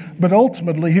you, but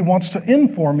ultimately He wants to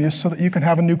inform you so that you can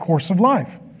have a new course of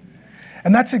life.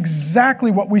 And that's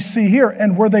exactly what we see here.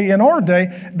 And were they in our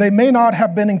day, they may not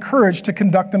have been encouraged to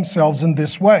conduct themselves in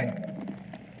this way.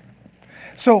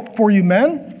 So for you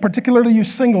men, particularly you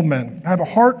single men, I have a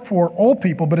heart for all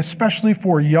people, but especially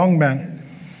for young men.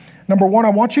 Number one, I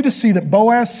want you to see that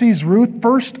Boaz sees Ruth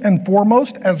first and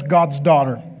foremost as God's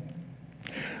daughter.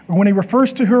 When he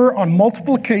refers to her on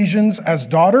multiple occasions as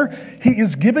daughter, he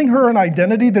is giving her an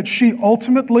identity that she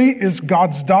ultimately is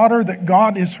God's daughter, that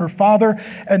God is her father,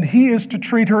 and he is to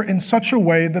treat her in such a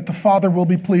way that the father will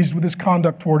be pleased with his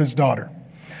conduct toward his daughter.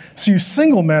 So you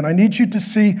single men, I need you to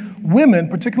see women,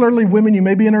 particularly women you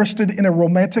may be interested in a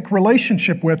romantic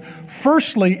relationship with,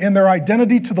 firstly in their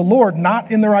identity to the Lord, not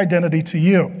in their identity to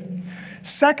you.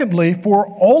 Secondly, for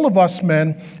all of us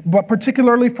men, but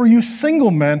particularly for you single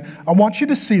men, I want you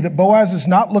to see that Boaz is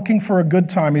not looking for a good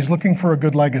time, he's looking for a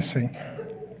good legacy.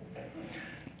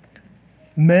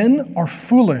 Men are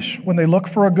foolish when they look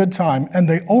for a good time and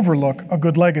they overlook a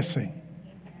good legacy.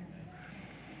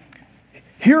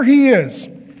 Here he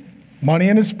is, money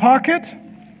in his pocket,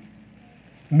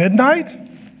 midnight,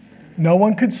 no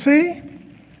one could see,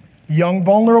 young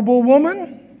vulnerable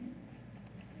woman.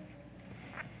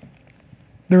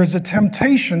 There is a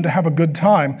temptation to have a good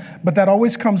time, but that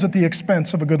always comes at the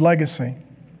expense of a good legacy.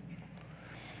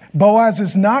 Boaz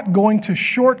is not going to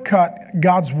shortcut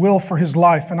God's will for his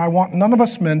life, and I want none of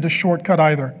us men to shortcut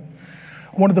either.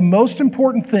 One of the most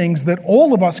important things that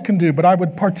all of us can do, but I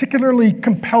would particularly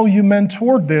compel you men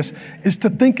toward this, is to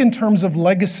think in terms of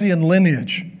legacy and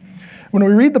lineage. When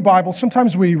we read the Bible,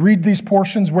 sometimes we read these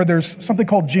portions where there's something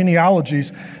called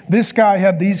genealogies. This guy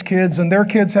had these kids, and their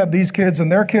kids had these kids,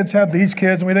 and their kids had these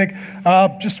kids, and we think,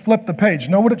 just flip the page.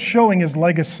 No, what it's showing is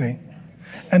legacy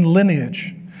and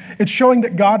lineage. It's showing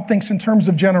that God thinks in terms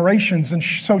of generations, and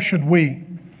so should we.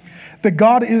 That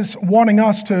God is wanting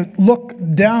us to look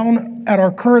down at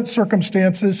our current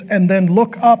circumstances and then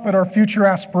look up at our future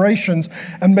aspirations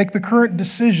and make the current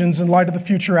decisions in light of the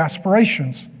future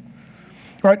aspirations.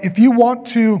 Right? If you want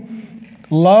to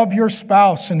love your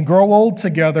spouse and grow old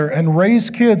together and raise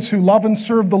kids who love and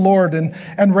serve the Lord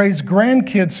and raise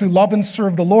grandkids who love and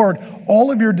serve the Lord,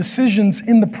 all of your decisions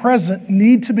in the present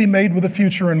need to be made with the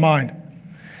future in mind.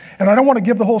 And I don't want to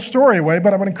give the whole story away,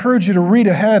 but I would encourage you to read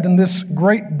ahead in this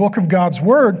great book of God's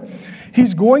Word.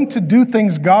 He's going to do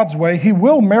things God's way. He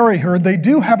will marry her. They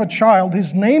do have a child.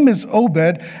 His name is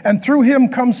Obed, and through him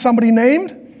comes somebody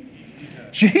named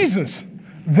Jesus.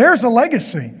 There's a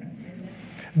legacy.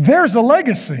 There's a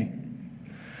legacy.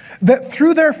 That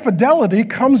through their fidelity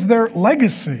comes their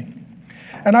legacy.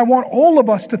 And I want all of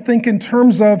us to think in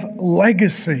terms of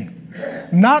legacy.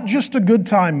 Not just a good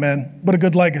time, men, but a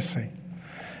good legacy.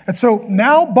 And so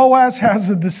now Boaz has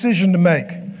a decision to make.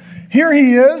 Here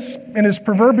he is in his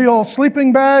proverbial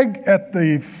sleeping bag at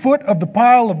the foot of the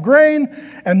pile of grain,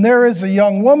 and there is a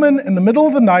young woman in the middle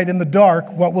of the night in the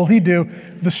dark. What will he do?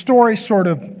 The story sort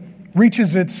of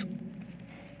reaches its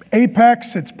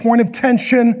apex, its point of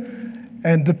tension,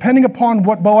 and depending upon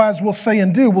what Boaz will say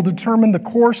and do will determine the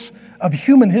course of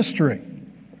human history.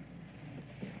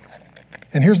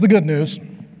 And here's the good news.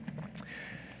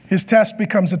 His test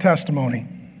becomes a testimony.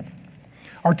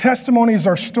 Our testimony is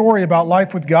our story about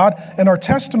life with God, and our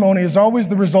testimony is always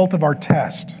the result of our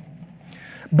test.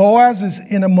 Boaz is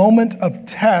in a moment of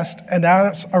test, and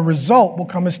as a result will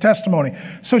come his testimony.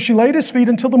 So she laid his feet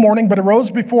until the morning, but arose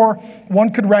before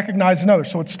one could recognize another.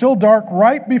 So it's still dark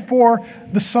right before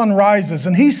the sun rises.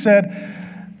 And he said,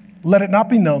 "Let it not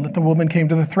be known that the woman came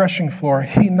to the threshing floor."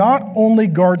 He not only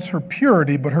guards her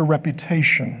purity, but her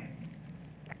reputation.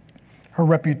 Her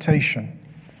reputation.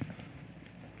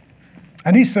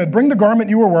 And he said, "Bring the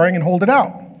garment you were wearing and hold it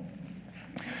out."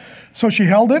 So she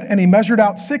held it, and he measured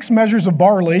out 6 measures of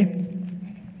barley,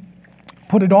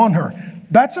 put it on her.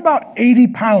 That's about 80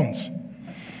 pounds.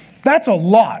 That's a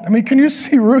lot. I mean, can you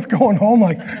see Ruth going home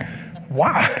like,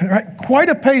 wow, right? Quite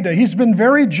a payday. He's been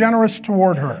very generous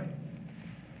toward her.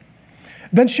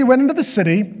 Then she went into the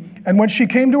city, and when she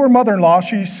came to her mother-in-law,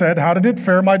 she said, "How did it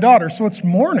fare, my daughter?" So it's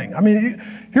morning. I mean,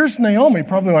 here's Naomi,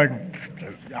 probably like,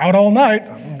 out all night.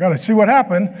 I've got to see what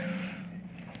happened.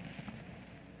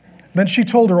 Then she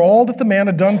told her all that the man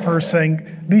had done for her, saying,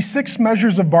 "These 6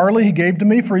 measures of barley he gave to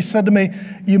me, for he said to me,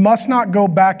 'You must not go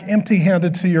back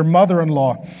empty-handed to your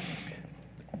mother-in-law.'"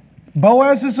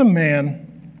 Boaz is a man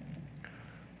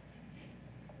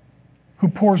who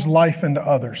pours life into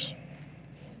others.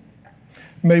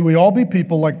 May we all be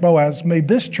people like Boaz. May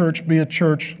this church be a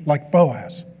church like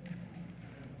Boaz.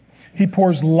 He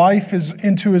pours life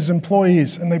into his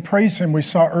employees, and they praise him, we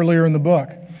saw earlier in the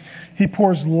book. He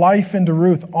pours life into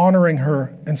Ruth, honoring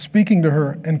her and speaking to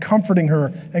her and comforting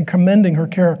her and commending her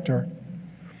character.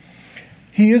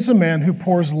 He is a man who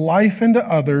pours life into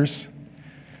others,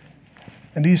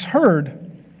 and he's heard.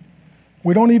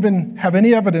 We don't even have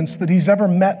any evidence that he's ever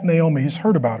met Naomi. He's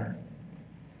heard about her.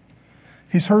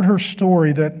 He's heard her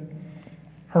story that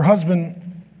her husband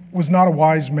was not a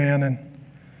wise man, and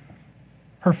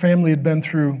her family had been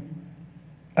through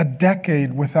a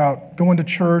decade without going to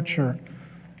church or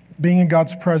being in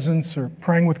God's presence or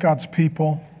praying with God's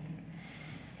people.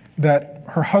 That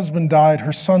her husband died,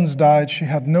 her sons died, she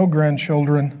had no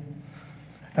grandchildren,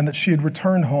 and that she had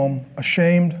returned home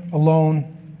ashamed, alone,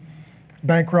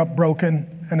 bankrupt, broken,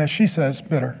 and as she says,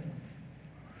 bitter.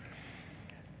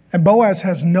 And Boaz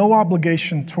has no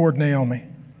obligation toward Naomi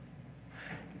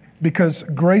because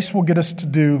grace will get us to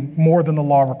do more than the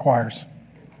law requires.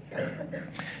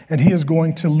 And he is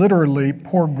going to literally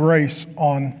pour grace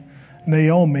on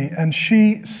Naomi. And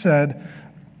she said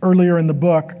earlier in the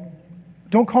book,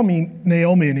 "Don't call me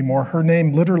Naomi anymore." Her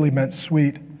name literally meant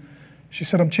sweet. She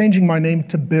said, "I'm changing my name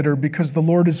to bitter because the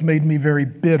Lord has made me very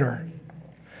bitter."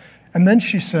 And then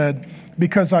she said,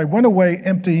 "Because I went away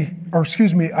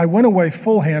I went away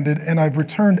full-handed and I've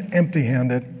returned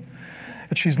empty-handed."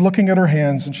 And she's looking at her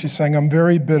hands and she's saying, "I'm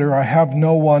very bitter. I have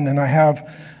no one and I have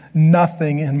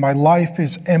Nothing in my life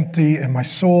is empty, and my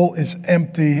soul is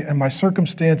empty, and my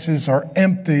circumstances are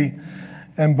empty.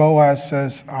 And Boaz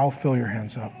says, I'll fill your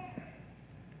hands up.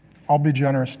 I'll be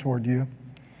generous toward you.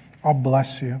 I'll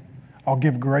bless you. I'll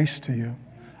give grace to you.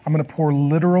 I'm going to pour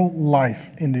literal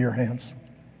life into your hands.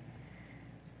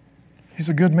 He's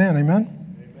a good man,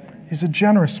 amen? He's a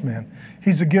generous man.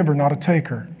 He's a giver, not a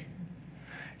taker.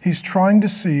 He's trying to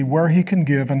see where he can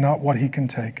give and not what he can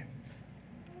take.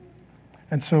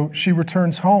 And so she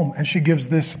returns home and she gives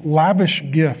this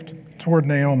lavish gift toward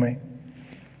Naomi.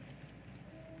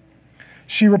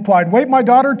 She replied, wait, my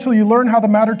daughter, till you learn how the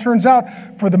matter turns out,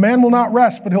 for the man will not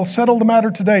rest, but he'll settle the matter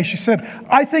today. She said,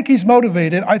 I think he's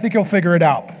motivated. I think he'll figure it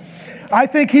out. I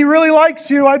think he really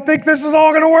likes you. I think this is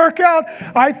all going to work out.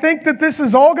 I think that this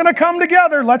is all going to come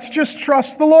together. Let's just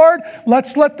trust the Lord.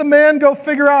 Let's let the man go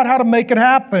figure out how to make it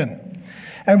happen.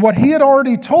 And what he had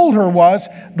already told her was,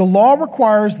 the law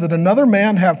requires that another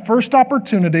man have first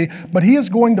opportunity, but he is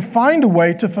going to find a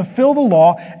way to fulfill the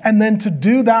law and then to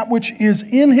do that which is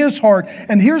in his heart.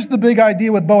 And here's the big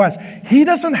idea with Boaz. He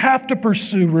doesn't have to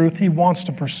pursue Ruth. He wants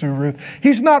to pursue Ruth.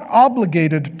 He's not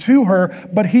obligated to her,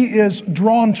 but he is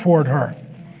drawn toward her.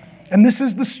 And this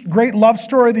is the great love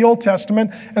story of the Old Testament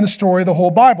and the story of the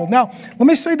whole Bible. Now, let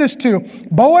me say this too.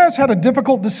 Boaz had a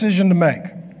difficult decision to make.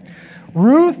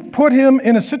 Ruth put him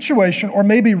in a situation, or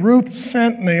maybe Ruth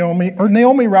sent Naomi, or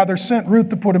Naomi rather sent Ruth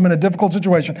to put him in a difficult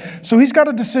situation. So he's got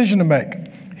a decision to make.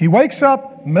 He wakes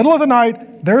up, middle of the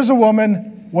night, there's a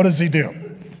woman. What does he do?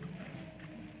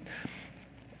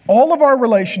 All of our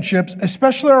relationships,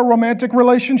 especially our romantic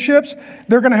relationships,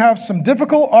 they're going to have some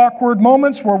difficult, awkward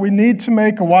moments where we need to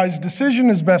make a wise decision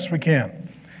as best we can.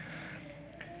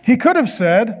 He could have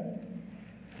said,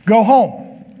 go home.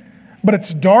 But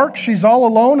it's dark, she's all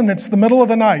alone, and it's the middle of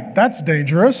the night. That's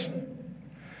dangerous.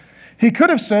 He could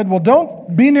have said, well,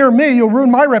 don't be near me, you'll ruin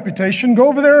my reputation. Go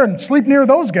over there and sleep near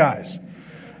those guys.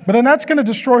 But then that's going to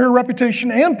destroy her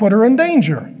reputation and put her in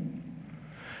danger.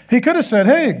 He could have said,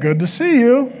 hey, good to see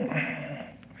you,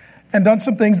 and done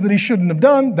some things that he shouldn't have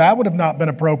done. That would have not been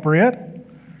appropriate.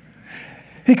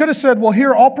 He could have said, well,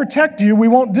 here, I'll protect you. We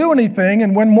won't do anything.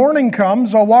 And when morning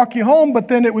comes, I'll walk you home. But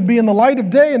then it would be in the light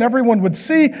of day and everyone would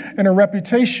see, and her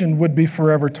reputation would be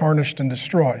forever tarnished and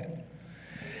destroyed.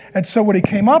 And so what he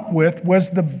came up with was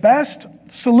the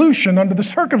best solution under the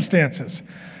circumstances.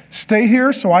 Stay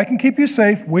here so I can keep you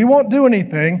safe. We won't do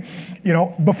anything.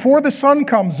 Before the sun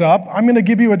comes up, I'm going to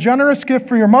give you a generous gift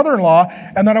for your mother-in-law,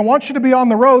 and then I want you to be on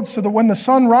the road so that when the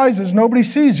sun rises, nobody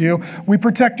sees you. We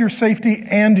protect your safety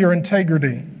and your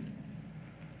integrity.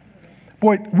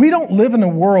 Boy, we don't live in a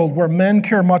world where men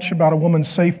care much about a woman's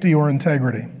safety or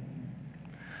integrity.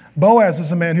 Boaz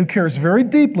is a man who cares very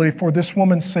deeply for this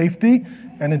woman's safety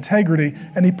and integrity,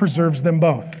 and he preserves them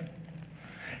both.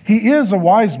 He is a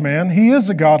wise man. He is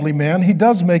a godly man. He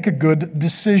does make a good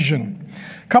decision.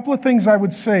 A couple of things I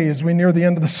would say as we near the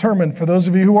end of the sermon for those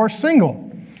of you who are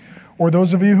single, or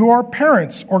those of you who are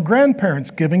parents or grandparents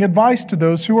giving advice to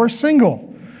those who are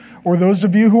single, or those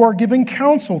of you who are giving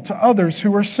counsel to others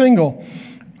who are single.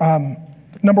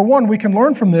 Number one, we can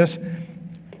learn from this.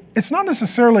 It's not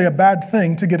necessarily a bad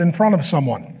thing to get in front of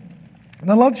someone.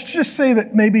 Now let's just say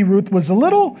that maybe Ruth was a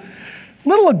little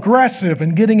aggressive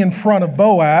in getting in front of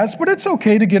Boaz, but it's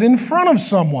okay to get in front of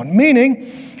someone. Meaning,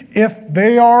 if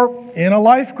they are in a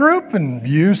life group and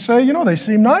you say, they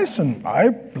seem nice and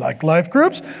I like life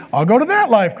groups, I'll go to that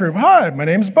life group. Hi, my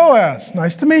name's Boaz.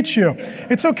 Nice to meet you.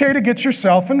 It's okay to get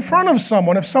yourself in front of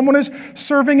someone. If someone is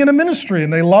serving in a ministry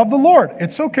and they love the Lord,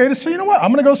 it's okay to say,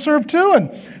 I'm going to go serve too,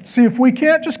 and see if we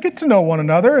can't just get to know one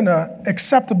another in an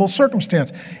acceptable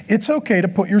circumstance. It's okay to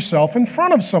put yourself in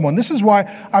front of someone. This is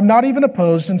why I'm not even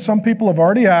opposed, and some people have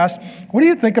already asked, what do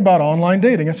you think about online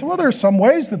dating? I said, well, there are some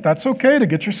ways that's okay to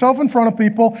get yourself in front of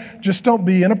people. Just don't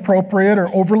be inappropriate or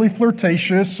overly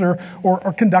flirtatious or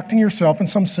conducting yourself in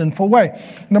some sinful way.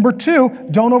 Number two,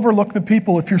 don't overlook the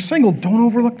people. If you're single, don't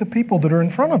overlook the people that are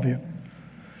in front of you.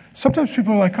 Sometimes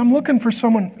people are like, I'm looking for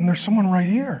someone, and there's someone right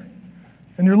here.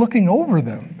 And you're looking over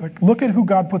them. Like, look at who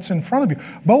God puts in front of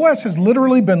you. Boaz has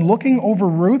literally been looking over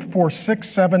Ruth for 6,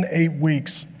 7, 8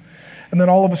 weeks. And then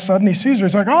all of a sudden he sees her.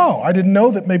 He's like, oh, I didn't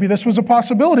know that maybe this was a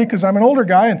possibility because I'm an older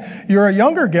guy and you're a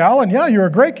younger gal. And yeah, you're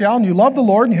a great gal and you love the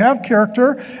Lord and you have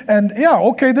character. And yeah,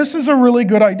 okay, this is a really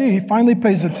good idea. He finally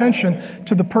pays attention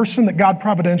to the person that God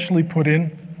providentially put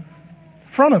in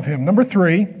front of him. Number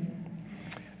three,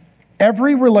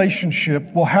 every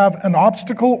relationship will have an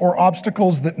obstacle or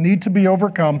obstacles that need to be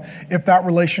overcome if that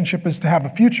relationship is to have a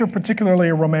future, particularly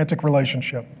a romantic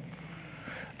relationship.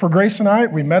 For Grace and I,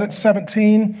 we met at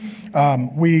 17.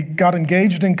 We got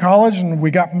engaged in college, and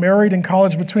we got married in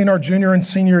college between our junior and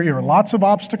senior year. Lots of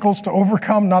obstacles to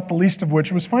overcome, not the least of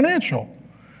which was financial.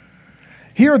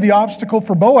 Here, the obstacle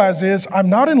for Boaz is, I'm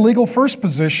not in legal first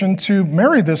position to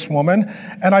marry this woman,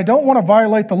 and I don't want to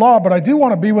violate the law, but I do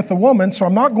want to be with the woman, so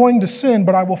I'm not going to sin,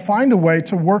 but I will find a way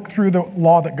to work through the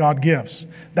law that God gives.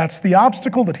 That's the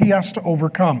obstacle that he has to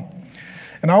overcome.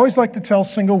 And I always like to tell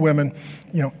single women,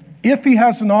 if he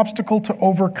has an obstacle to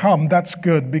overcome, that's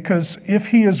good, because if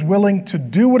he is willing to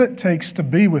do what it takes to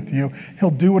be with you, he'll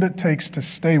do what it takes to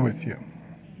stay with you.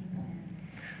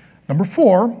 Number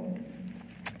 4,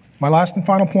 my last and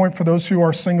final point for those who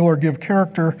are single or give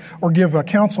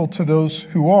counsel to those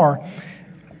who are,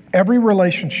 every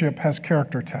relationship has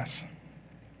character tests,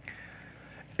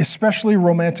 especially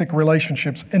romantic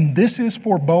relationships. And this is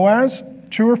for Boaz,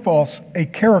 true or false, a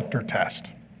character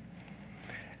test.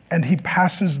 And he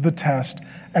passes the test.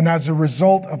 And as a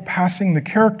result of passing the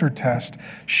character test,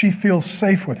 she feels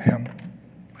safe with him.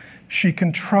 She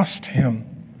can trust him.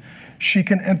 She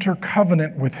can enter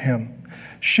covenant with him.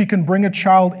 She can bring a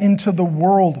child into the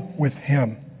world with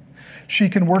him. She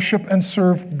can worship and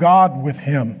serve God with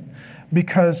him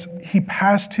because he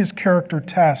passed his character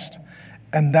test,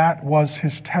 and that was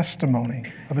his testimony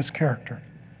of his character.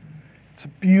 It's a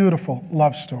beautiful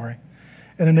love story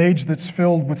in an age that's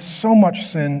filled with so much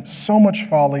sin, so much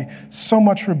folly, so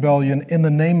much rebellion in the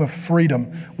name of freedom,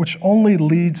 which only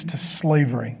leads to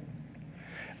slavery.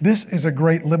 This is a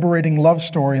great liberating love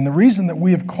story, and the reason that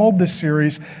we have called this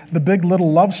series The Big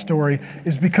Little Love Story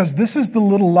is because this is the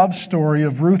little love story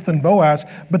of Ruth and Boaz,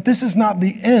 but this is not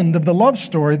the end of the love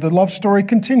story. The love story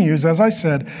continues. As I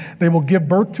said, they will give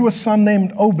birth to a son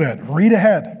named Obed. Read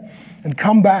ahead and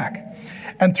come back.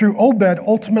 And through Obed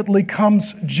ultimately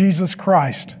comes Jesus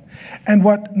Christ. And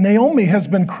what Naomi has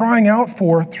been crying out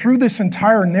for through this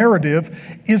entire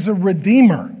narrative is a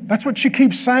redeemer. That's what she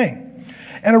keeps saying.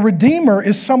 And a redeemer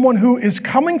is someone who is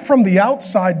coming from the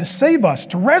outside to save us,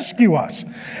 to rescue us.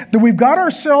 That we've got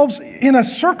ourselves in a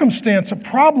circumstance, a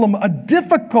problem, a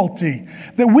difficulty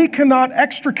that we cannot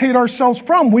extricate ourselves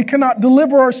from. We cannot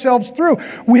deliver ourselves through.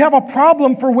 We have a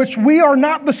problem for which we are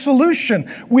not the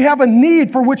solution. We have a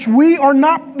need for which we are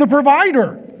not the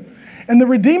provider. And the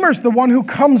redeemer is the one who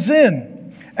comes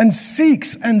in and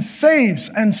seeks and saves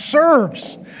and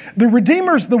serves. The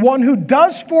Redeemer is the one who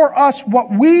does for us what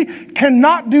we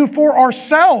cannot do for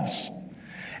ourselves.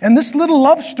 And this little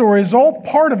love story is all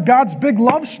part of God's big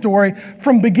love story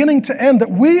from beginning to end, that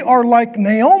we are like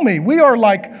Naomi. We are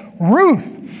like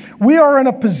Ruth. We are in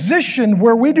a position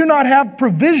where we do not have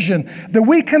provision, that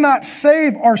we cannot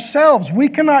save ourselves. We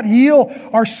cannot heal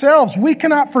ourselves. We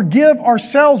cannot forgive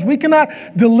ourselves. We cannot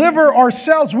deliver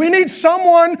ourselves. We need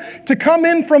someone to come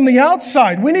in from the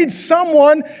outside. We need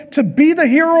someone to be the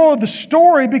hero of the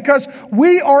story because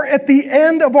we are at the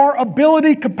end of our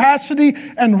ability, capacity,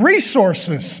 and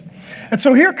resources. And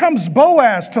so here comes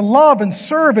Boaz to love and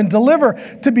serve and deliver,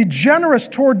 to be generous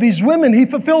toward these women. He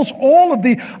fulfills all of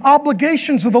the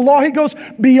obligations of the law. He goes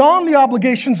beyond the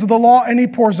obligations of the law and he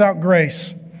pours out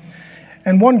grace.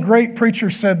 And one great preacher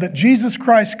said that Jesus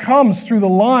Christ comes through the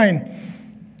line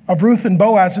of Ruth and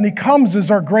Boaz, and he comes as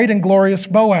our great and glorious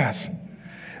Boaz.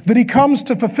 That he comes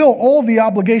to fulfill all the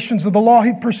obligations of the law.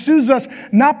 He pursues us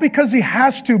not because he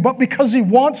has to, but because he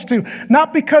wants to.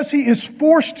 Not because he is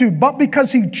forced to, but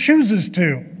because he chooses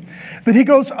to. That he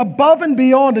goes above and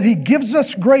beyond, and he gives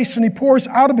us grace, and he pours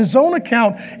out of his own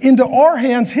account into our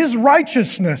hands his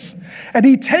righteousness. And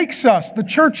he takes us, the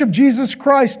church of Jesus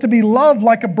Christ, to be loved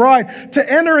like a bride,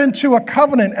 to enter into a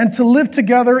covenant and to live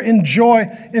together in joy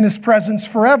in his presence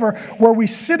forever, where we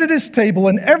sit at his table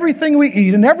and everything we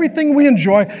eat and everything we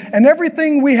enjoy and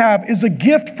everything we have is a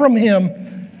gift from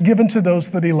him given to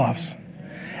those that he loves.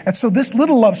 And so this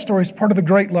little love story is part of the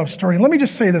great love story. And let me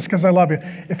just say this because I love you.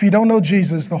 If you don't know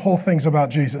Jesus, the whole thing's about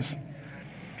Jesus.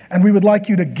 And we would like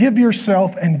you to give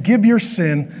yourself and give your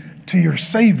sin to your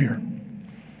Savior.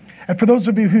 And for those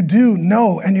of you who do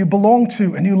know and you belong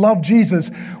to and you love Jesus,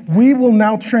 we will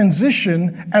now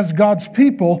transition as God's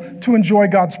people to enjoy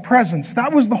God's presence.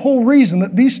 That was the whole reason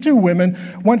that these two women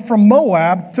went from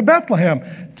Moab to Bethlehem,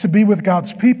 to be with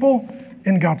God's people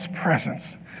in God's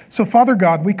presence. So, Father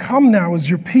God, we come now as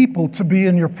your people to be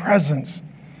in your presence.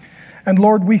 And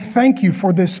Lord, we thank you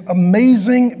for this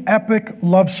amazing, epic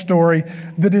love story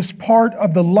that is part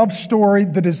of the love story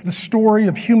that is the story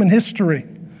of human history.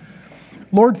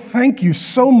 Lord, thank you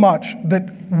so much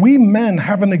that we men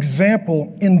have an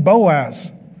example in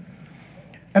Boaz,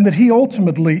 and that he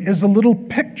ultimately is a little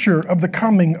picture of the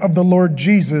coming of the Lord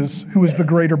Jesus, who is the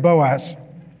greater Boaz.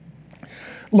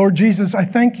 Lord Jesus, I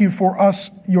thank you for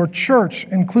us, your church,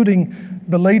 including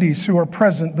the ladies who are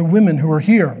present, the women who are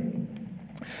here.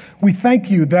 We thank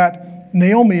you that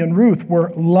Naomi and Ruth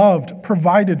were loved,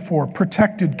 provided for,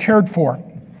 protected, cared for.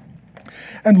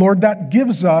 And Lord, that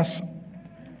gives us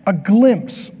a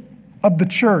glimpse of the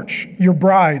church, your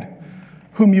bride,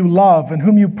 whom you love and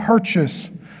whom you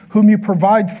purchase, whom you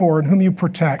provide for and whom you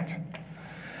protect.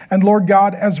 And Lord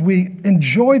God, as we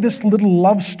enjoy this little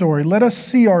love story, let us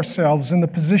see ourselves in the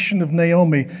position of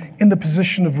Naomi, in the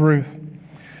position of Ruth.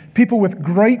 People with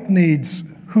great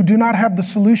needs who do not have the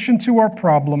solution to our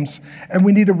problems, and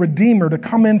we need a redeemer to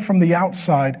come in from the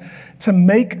outside to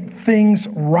make things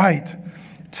right,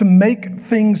 to make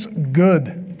things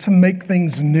good, to make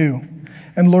things new.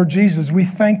 And Lord Jesus, we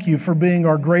thank you for being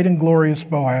our great and glorious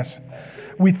Boaz.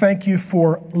 We thank you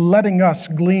for letting us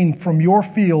glean from your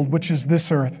field, which is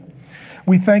this earth.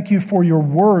 We thank you for your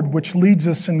word, which leads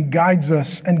us and guides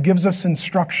us and gives us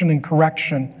instruction and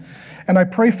correction. And I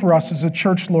pray for us as a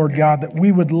church, Lord God, that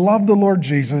we would love the Lord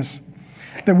Jesus,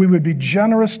 that we would be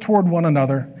generous toward one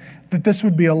another, that this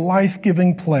would be a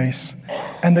life-giving place,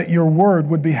 and that your word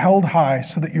would be held high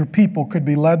so that your people could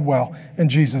be led well. In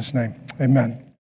Jesus' name, amen.